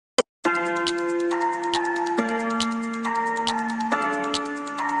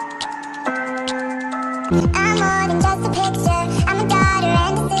I'm more than just a picture. I'm a daughter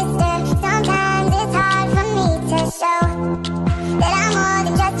and a sister. Sometimes it's hard for me to show that I'm more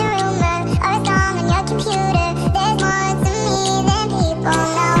than just a rumor or a song on your computer. There's more to me than people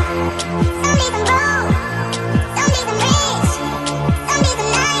know. Some days I'm broke, some days I'm rich, some days I'm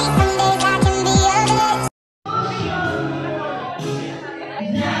nice, some days I can be a bitch.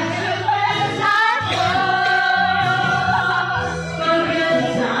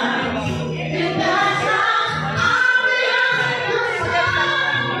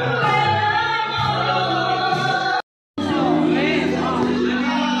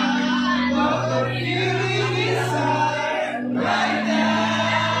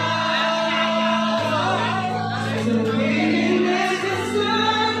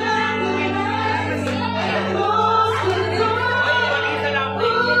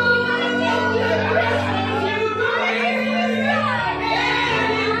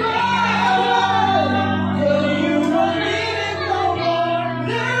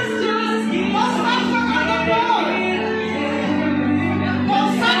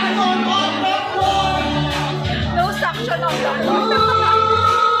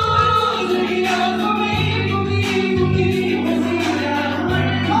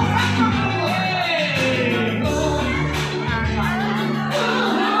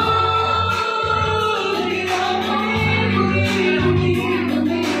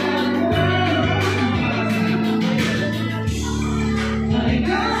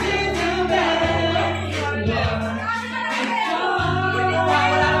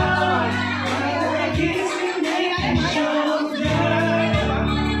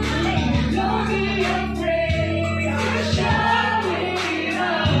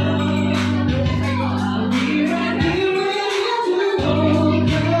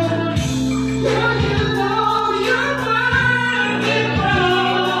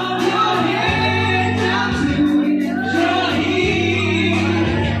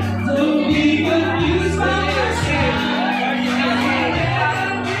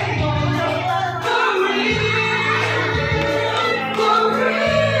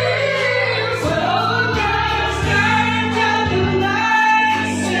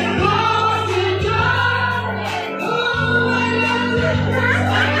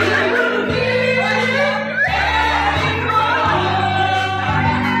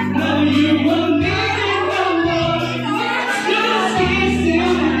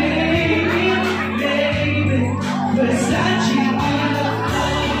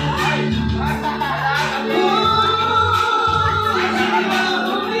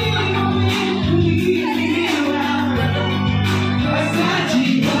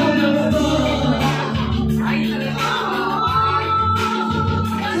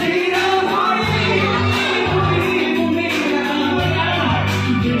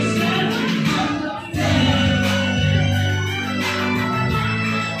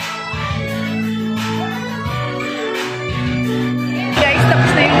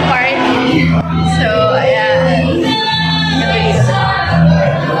 So, ayan.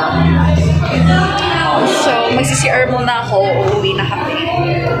 So, magsi-CR muna ako. Uuwi na kami.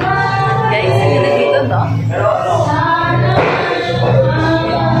 Guys, hindi na dito, no?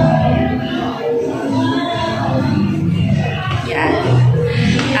 Yan.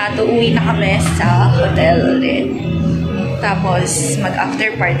 At uuwi na kami sa hotel ulit. Tapos,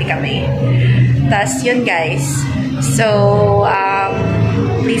 mag-after party kami. Tapos, yun guys. So,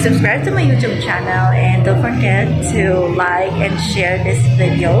 please subscribe to my YouTube channel and don't forget to like and share this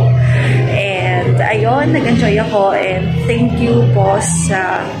video. And ayun, nag-enjoy ako and thank you po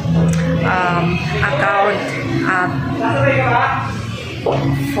sa account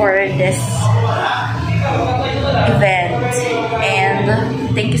for this event. And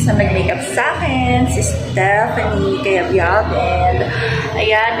thank you sa nag-makeup sa akin, si Stephanie, kaya Biab. And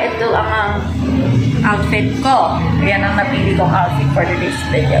ayan, ito ang outfit ko. Ayan ang napili kong outfit for today's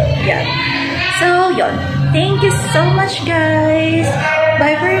video. Ayan. So, yun. Thank you so much, guys.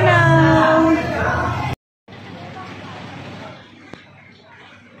 Bye for now.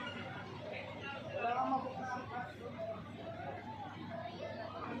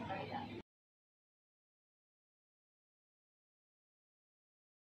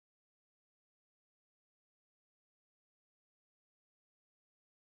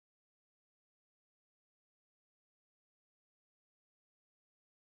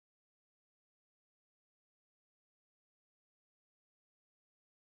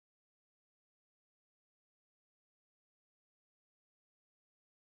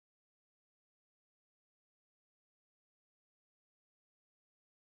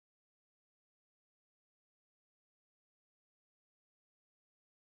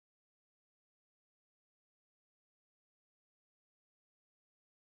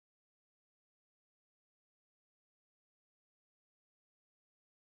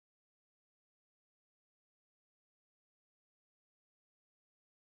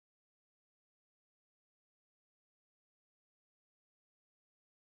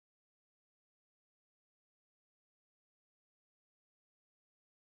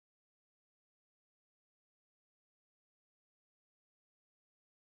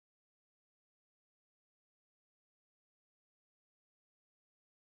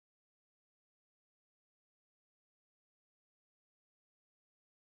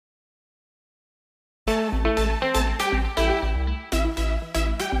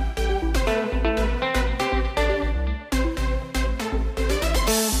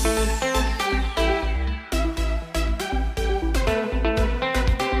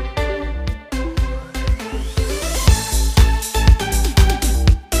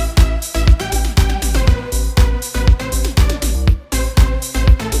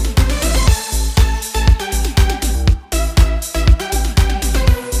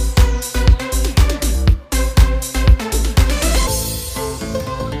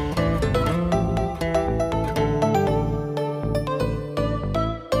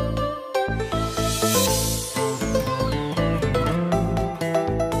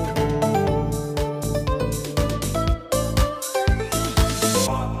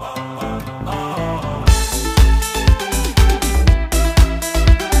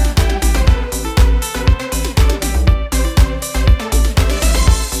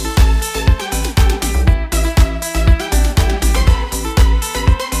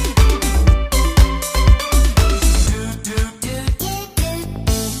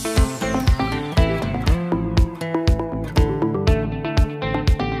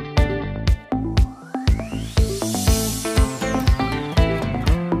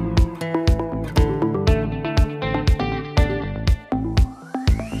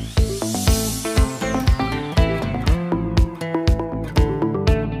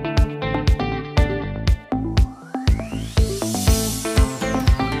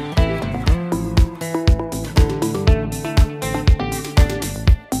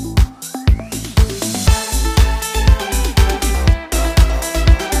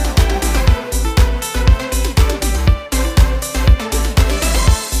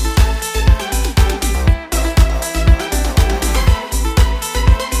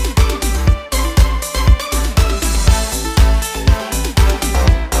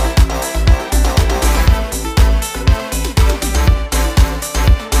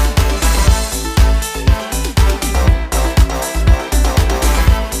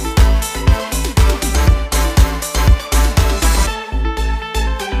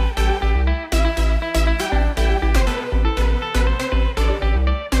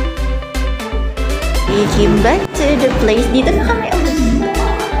 Came back to the place. Dito na kami.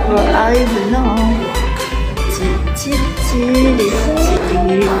 Where I belong.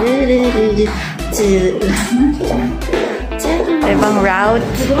 Ibang route.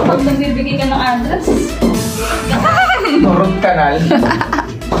 Siguro pag nagbibigay ka ng address. Turog kanal.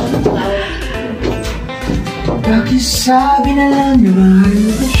 Bakit sabi na lang na mahal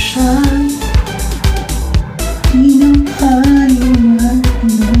ko siya?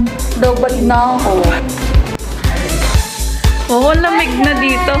 Daw, balik na ako. Oh, lamig na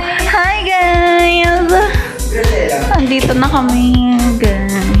dito. Hi, guys! Andito na kami,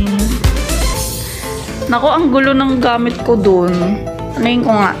 guys. Naku, ang gulo ng gamit ko dun. Anayin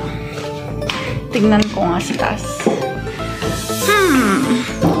ko nga. Tignan ko nga si Cass.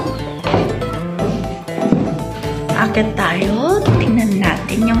 Akit tayo. Tingnan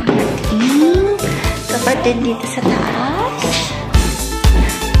natin yung ating kapatid dito sa taas.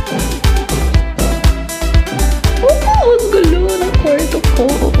 Oh, ang gulo ng kwarto ko.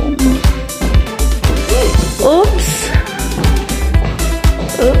 Oops.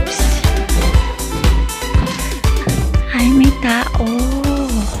 Oops. Ay, may tao.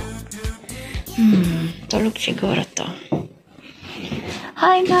 Tulog siguro to.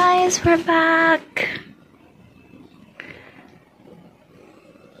 Hi guys, we're back.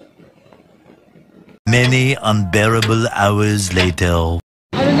 Many unbearable hours later.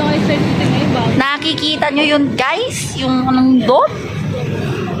 Nakikita nyo yun, guys? Yung anong doon?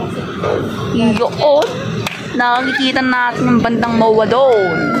 Yun. Nakikita natin yung bandang MOA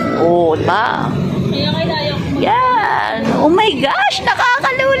doon. Oh, diba? Yan. Oh my gosh,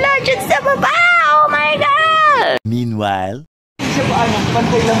 nakakalula dyan sa baba. Oh my God. Meanwhile, Siya ba ano?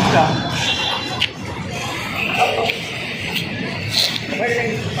 Pantay lang ka.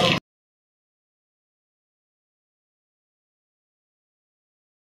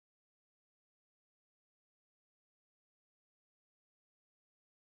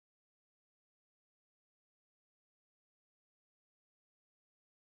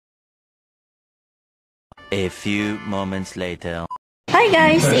 a few moments later. Hi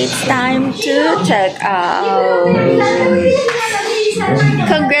guys, it's time to check out.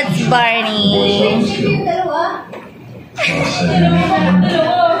 Congrats, Barney.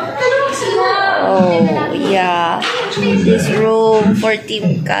 Oh, yeah. This room for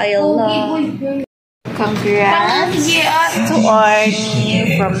Team Kyla. Congrats to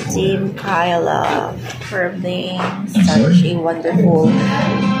Arnie from Team Kyla for being such a wonderful.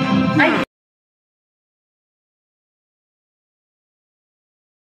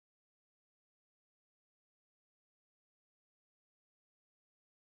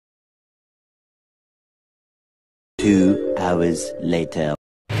 Two hours later.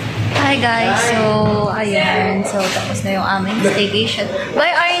 Hi guys, so ayan, so tapos na yung aming staycation. Bye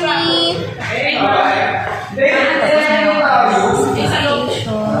Arnie! Tapos na yung aming staycation.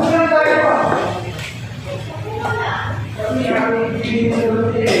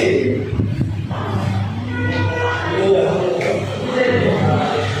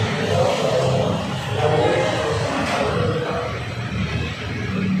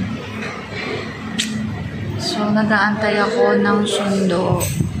 So, nag-aantay ako ng sundo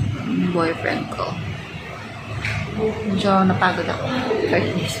ng boyfriend ko. Medyo napagod ako.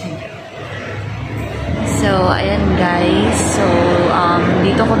 So, ayan guys. So,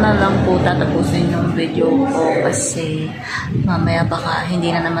 dito ko na lang po tatapusin yung video ko kasi mamaya baka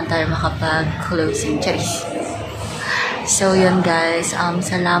hindi na naman tayo makapag-closing. Charis! So, yun guys.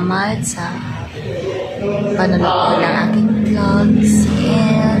 Salamat sa panonood ng aking vlogs.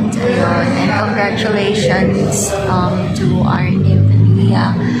 And, ayun. And congratulations to Arnie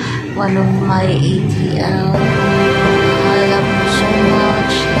Vania, one of my ATL. I love you so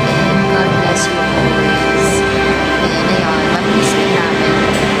much. And God bless you always. And, ayun. Mamiss din namin.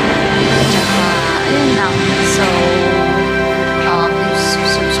 At saka, ayun lang. So, please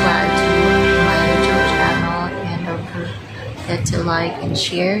subscribe to my YouTube channel. And don't forget to like and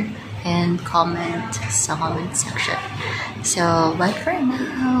share and comment sa comment section. So, bye for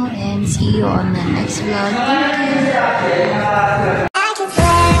now and see you on the next vlog. Thank you!